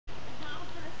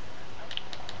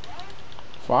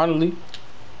Finally.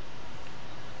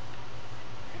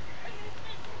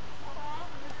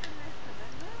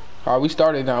 Alright, we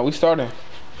started now. We started.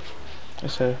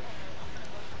 Yes, sir.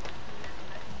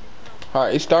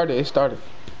 Alright, it started. It started.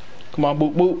 Come on,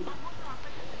 boop, boop.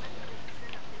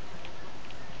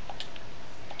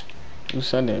 You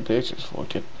sending pictures for a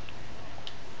kid.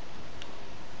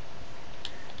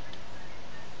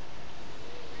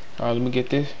 Alright, let me get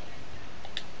this.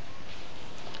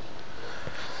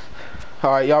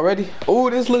 Alright, y'all ready?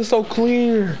 Oh, this looks so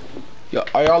clear.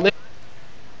 Are y'all lit?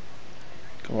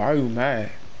 Why are you mad?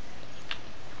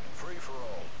 Free for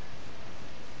all.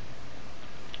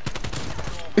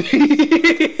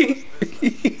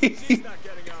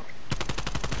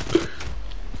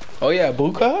 Oh yeah,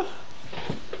 Buka?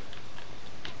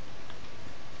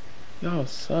 Y'all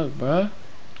suck, bruh.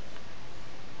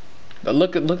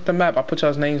 Look at the map. I put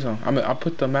y'all's names on. I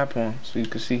put the map on so you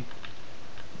can see.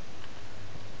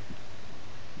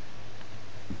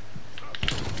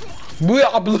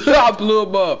 I blew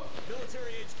him up.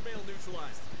 Military age male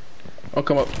neutralized. Oh,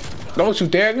 come up. Don't you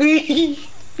dare. Yeah,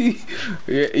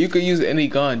 you can use any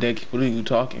gun, Dick. What are you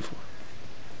talking for?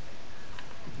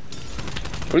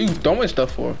 What are you throwing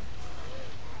stuff for?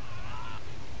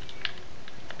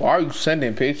 Why are you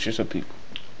sending pictures of people?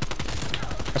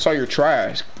 I saw your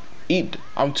trash. Eat.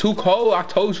 I'm too cold. I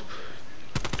told you.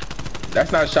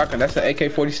 That's not a shotgun. That's an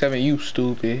AK-47. You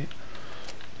stupid.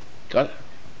 Got it.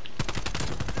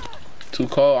 Too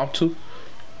cold.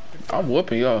 I'm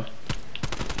whooping y'all.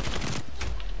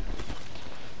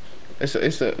 It's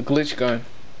a glitch gun.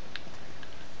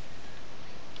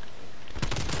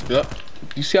 Yup.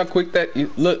 You see how quick that?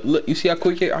 Look. You see how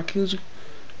quick I killed you?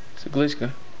 It's a glitch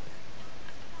gun.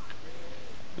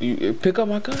 You pick up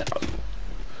my gun.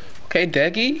 Okay,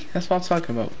 Deggy. That's what I'm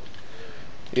talking about.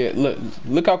 Yeah.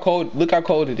 Look how cold. Look how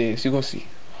cold it is. You gonna see.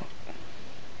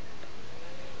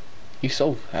 You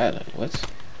so bad. Like, what?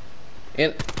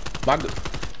 And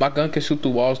my gun can shoot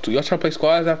through walls too. Y'all trying to play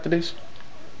squads after this?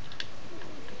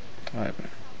 Alright, man.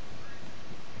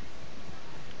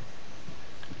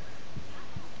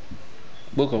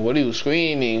 Booker, what are you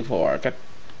screaming for?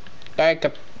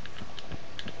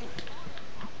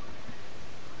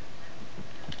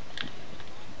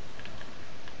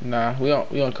 Nah, we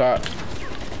don't caught.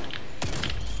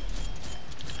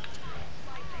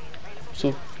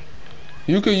 So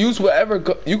you can use whatever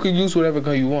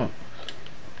gun you want.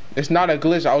 It's not a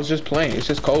glitch. I was just playing. It's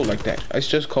just cold like that. It's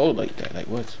just cold like that. Like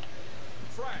what?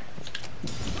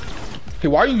 Hey,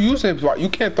 why are you using it? You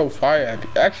can't throw fire at me.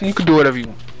 Actually, you can do whatever you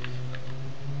want.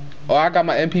 Oh, I got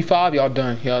my MP5. Y'all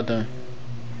done. Y'all done.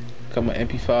 Got my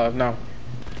MP5 now.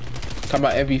 Got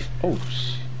my MP. Oh,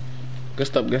 shit. Good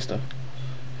stuff. Good stuff.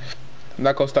 I'm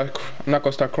not gonna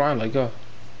start crying like y'all.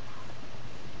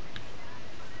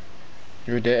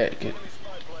 You're dead. Kid.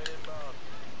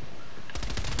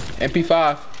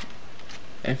 MP5.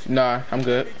 Nah, I'm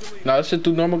good. Nah, let's just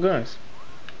do normal guns.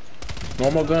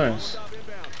 Normal guns.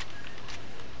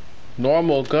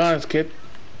 Normal guns, kid.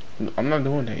 I'm not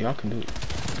doing that. Y'all can do it.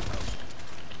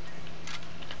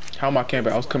 How am I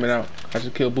camping? I was coming out. I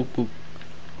just killed Boop Boop.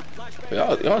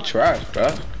 Y'all trash,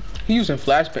 bro. He using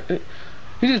flashbang.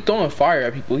 He's just throwing fire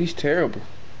at people. He's terrible.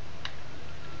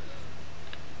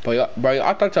 But y'all, bro,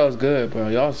 I thought y'all was good, bro.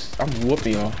 I'm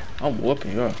whooping y'all. I'm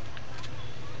whooping y'all.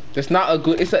 It's not a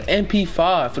good. It's an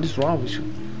MP5. What is wrong with you?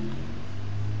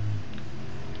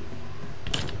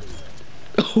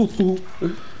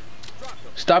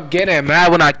 Stop getting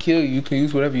mad when I kill you. You can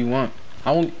use whatever you want.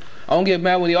 I won't get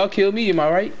mad when y'all kill me. Am I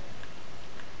right?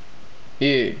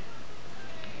 Yeah.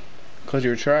 Cause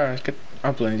you're trash.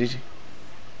 I'm playing GG.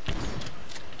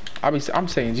 I'm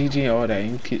saying GG and all that.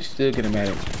 And you still getting mad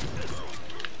at me.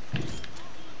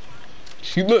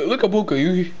 She look at Buka.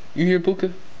 You hear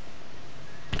Buka?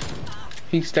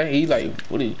 He like,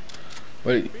 what are you?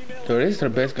 Yo, this is the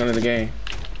best gun in the game.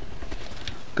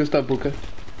 Good stuff, Buka.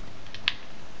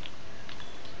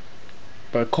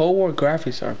 But Cold War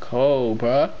graphics are cold,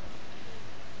 bruh.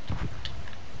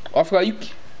 Oh, I forgot you.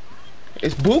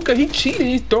 It's Buka. He cheated.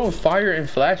 He's throwing fire and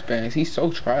flashbangs. He's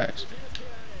so trash.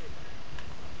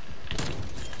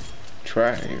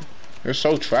 Trash. You're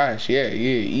so trash. Yeah.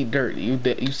 Eat dirt. You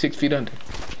 6 feet under.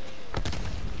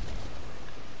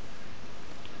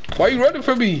 Why you running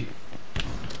from me?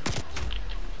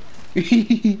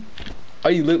 Why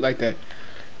you look like that?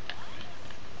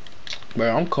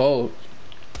 Bro, I'm cold.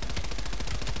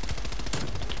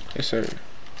 Yes, sir.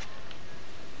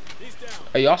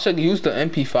 Hey, y'all should use the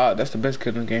MP5. That's the best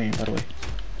kid in the game, by the way.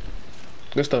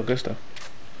 Good stuff, good stuff.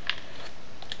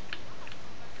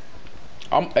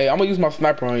 I'm gonna use my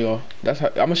sniper on y'all. I'm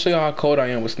gonna show y'all how cold I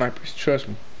am with snipers. Trust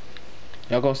me.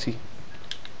 Y'all gonna see.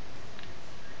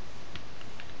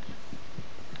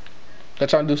 Y'all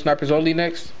trying to do snipers only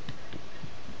next?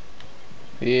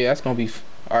 Yeah, that's gonna be.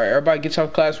 Alright, everybody get your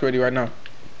class ready right now.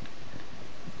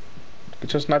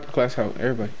 Get your sniper class out,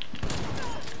 everybody.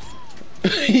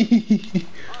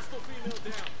 Hostile female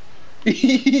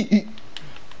down.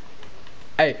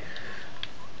 Hey.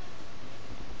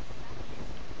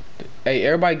 Hey,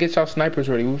 everybody get y'all snipers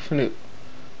ready. We finna.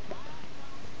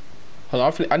 Hold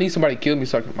on, I need somebody to kill me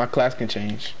so my class can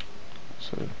change.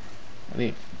 So, I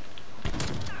need.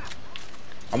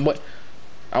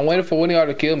 I'm waiting for one of y'all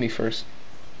to kill me first.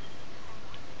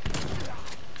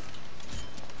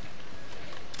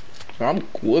 I'm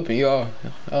whooping y'all.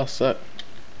 Y'all suck.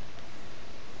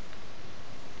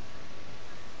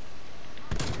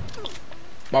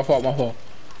 My fault, my fault.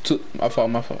 My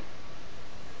fault.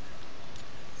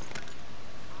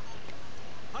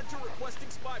 Hunter requesting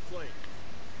spy plane.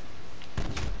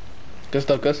 Good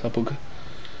stuff, Booker.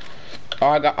 Oh,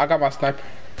 I got my sniper.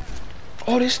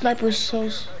 Oh, this sniper is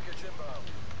so.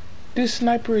 This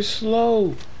sniper is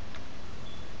slow.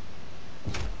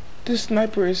 This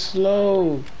sniper is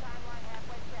slow.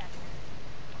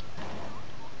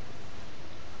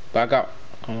 But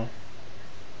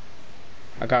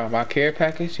I got my care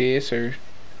package. Yes, sir.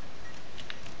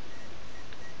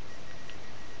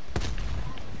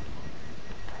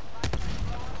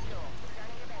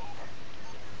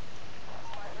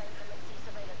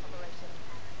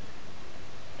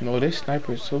 No, this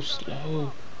sniper is so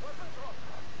slow.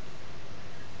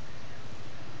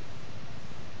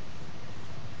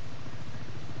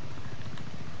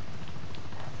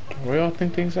 Where y'all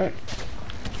think things at?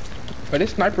 But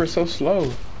this sniper is so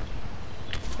slow.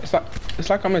 It's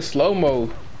like I'm in slow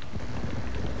mode.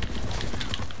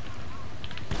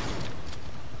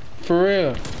 For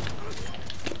real.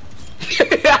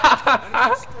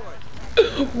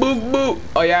 Boop boop.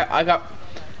 Oh yeah,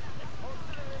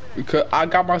 because I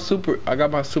got my super.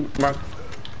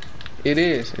 It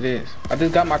is. I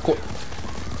just got my core.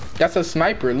 That's a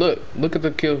sniper. Look at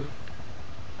the kill.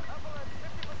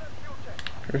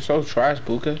 You're so trash,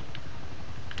 Buka.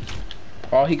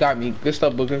 Oh, he got me. Good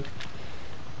stuff, Buka.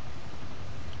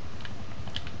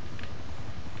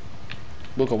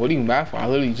 Buka, what are you mad for? I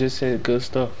literally just said good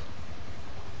stuff.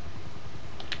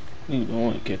 You don't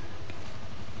want to get.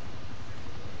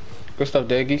 Good stuff,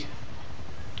 Daggy.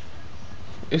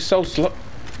 It's so slow.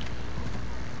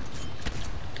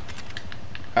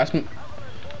 That's me.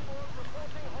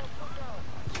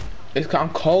 I'm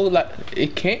cold. Like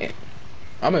it can't.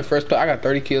 I'm in first place. I got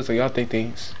 30 kills. So y'all think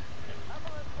things.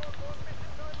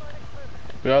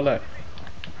 Where y'all at?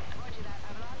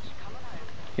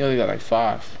 He only got like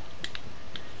 5.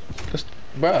 Just,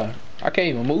 bruh, I can't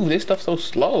even move. This stuff's so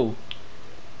slow.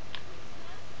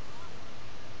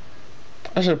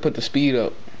 I should have put the speed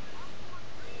up.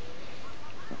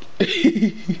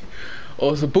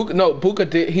 Oh, so Buka, no, Buka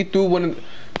did. He threw one of.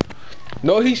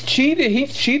 No, he's cheated.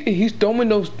 He's throwing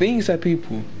those things at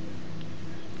people.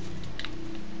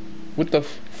 What the?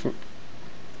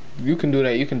 You can do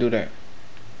that.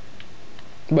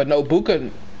 But no,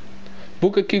 Buka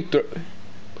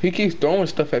he keeps throwing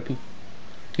stuff at people.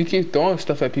 He keeps throwing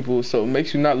stuff at people, so it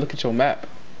makes you not look at your map.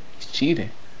 He's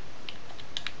cheating.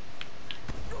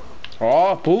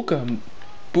 Oh,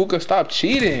 Buka, stop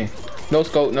cheating. No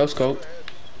scope.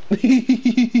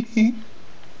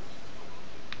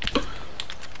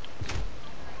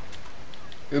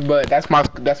 But that's my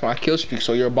kill streak.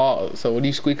 So you're a ball. So what are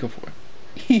you squeaking for?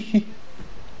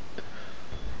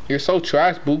 You're so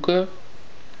trash, Buka.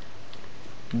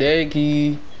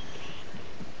 Daggy.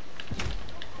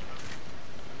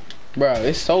 Bro,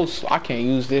 it's so I can't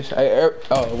use this.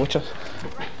 Oh, what you?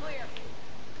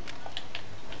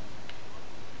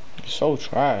 You're so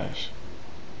trash.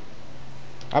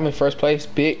 I'm in first place,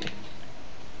 big.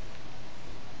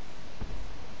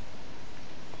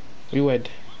 You had.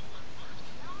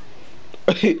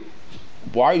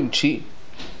 Why are you cheating?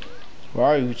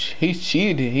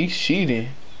 He's cheating.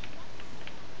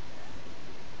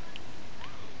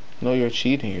 No, you're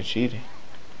cheating.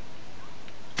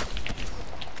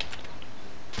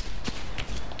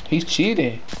 He's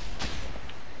cheating.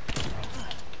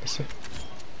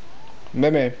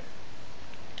 Meme.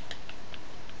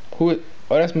 Who?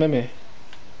 Oh, that's Meme.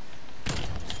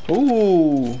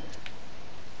 Ooh.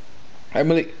 Hey,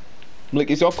 Malik,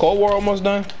 is your Cold War almost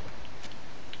done?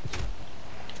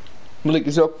 Malik,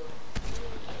 is your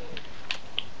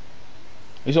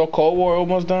Cold War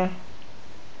almost done?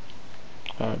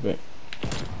 Alright, bet.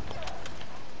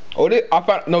 Oh,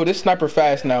 this sniper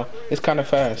fast now. It's kind of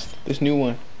fast. This new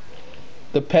one.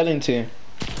 The Pellington.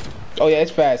 Oh yeah,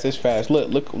 it's fast.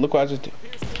 Look what I just did.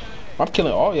 I'm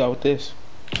killing all y'all with this.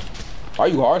 Why are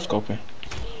you hard scoping?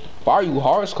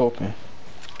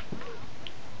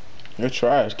 You're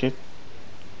trash, kid.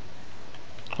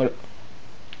 What?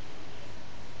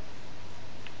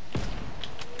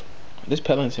 This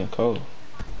Pellington cold.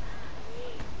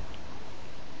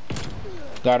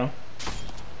 Got him.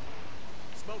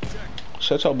 Smoke check.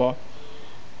 Shut your ball.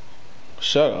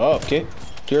 Shut up, kid.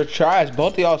 You're trash.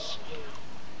 Both of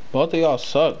y'all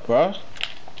suck, bruh.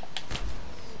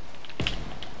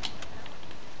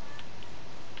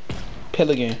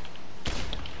 Pelican.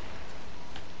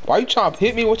 Why you trying to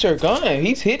hit me with your gun?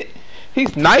 He's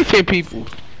knifing people.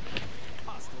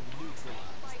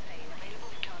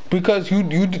 Because you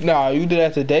did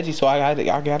that to Deji, so I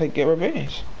gotta get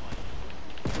revenge.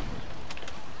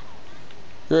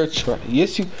 You're a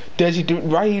yes, you Deji did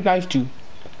right. He knifed you.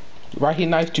 Right, he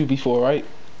knifed you before, right?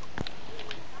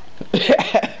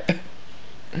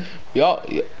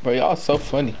 y'all so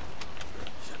funny.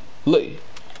 Look,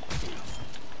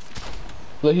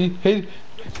 he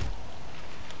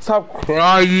stop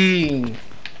crying.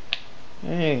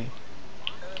 Hey,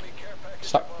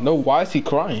 stop. No, why is he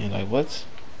crying? Like what's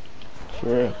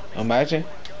for real? Imagine.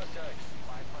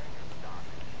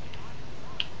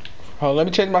 Oh, let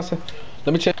me change my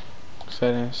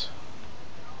settings.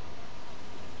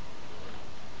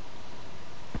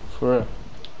 For real.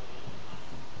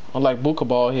 I'm like Booker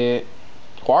ball head.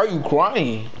 Why are you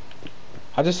crying?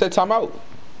 I just said time out.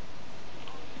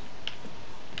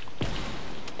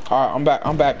 Alright,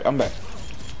 I'm back.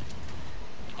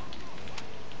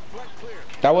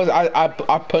 That was I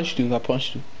punched you.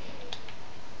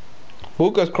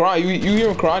 Booker's crying. You hear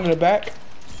him crying in the back?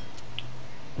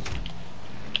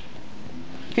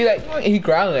 He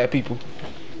growling at people.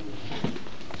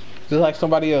 Just like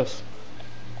somebody else.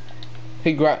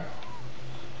 He growl.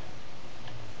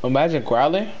 Imagine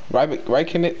growling, right,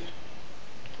 Kenneth?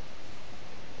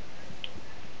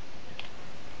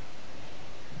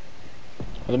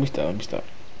 Let me stop.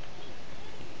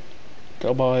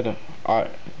 Go ball header.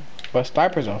 Alright. But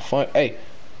snipers are fun. Hey,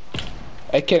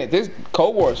 Kenneth, this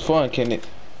Cold War is fun, Kenneth.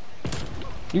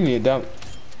 You need a dump.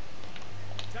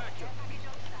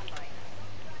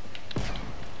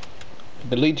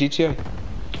 Delete GTA.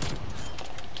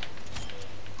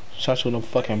 Shot you in the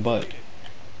fucking butt.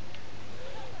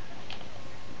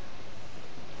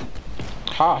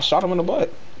 Ha! Shot him in the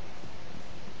butt.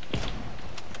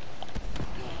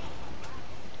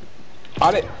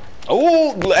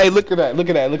 Oh, hey, look at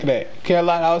that.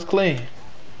 Carolina, that was clean.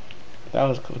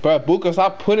 Bro, Booker,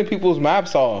 stop putting people's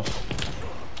maps off.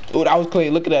 Oh, that was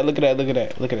clean. Look at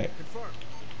that.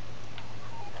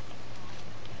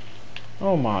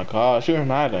 Oh my gosh, you're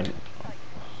mad at me.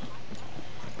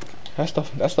 That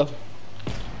stuff.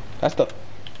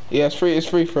 Yeah, it's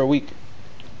free for a week.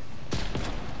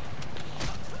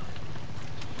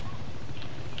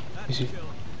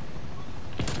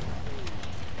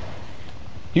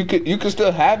 You could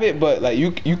still have it, but like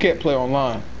you can't play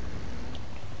online.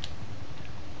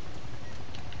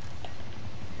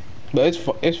 But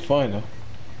it's fun though.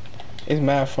 It's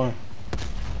mad fun.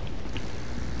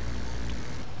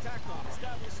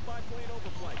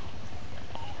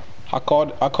 I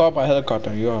called my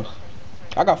helicopter, y'all.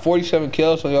 I got 47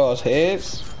 kills on y'all's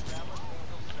heads.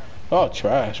 Oh,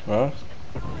 trash, bro.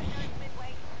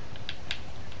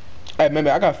 Hey,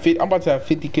 remember, I'm about to have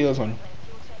 50 kills on him.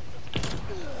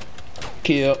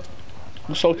 Kill.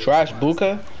 You so trash,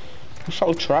 Booker. You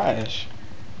so trash.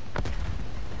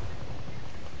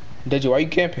 Deji, why you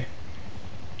camping?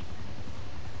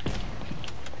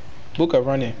 Booker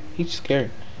running. He's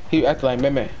scared. He acting like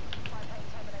Meme.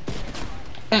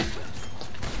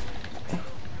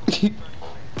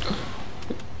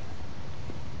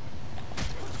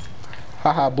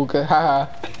 Haha, Booker, haha.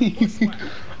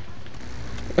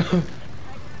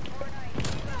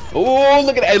 Oh,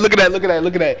 look at that! Hey, look at that!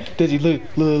 Digi,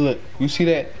 look! You see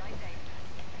that?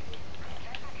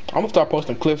 I'm gonna start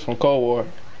posting clips from Cold War.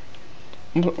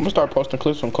 I'm gonna start posting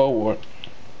clips from Cold War.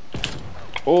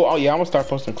 Oh yeah, I'm gonna start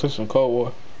posting clips from Cold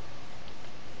War.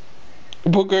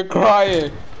 Booker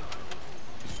crying.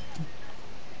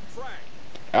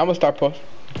 I'm gonna start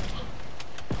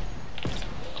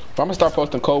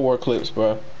posting Cold War clips,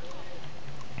 bro.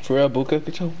 For real, Booker,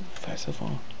 get your fat stuff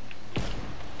on.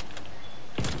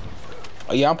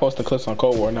 Oh yeah, I'm posting clips on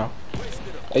Cold War now.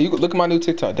 Hey, you look at my new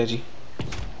TikTok, Deji.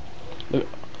 Look,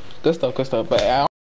 good stuff. But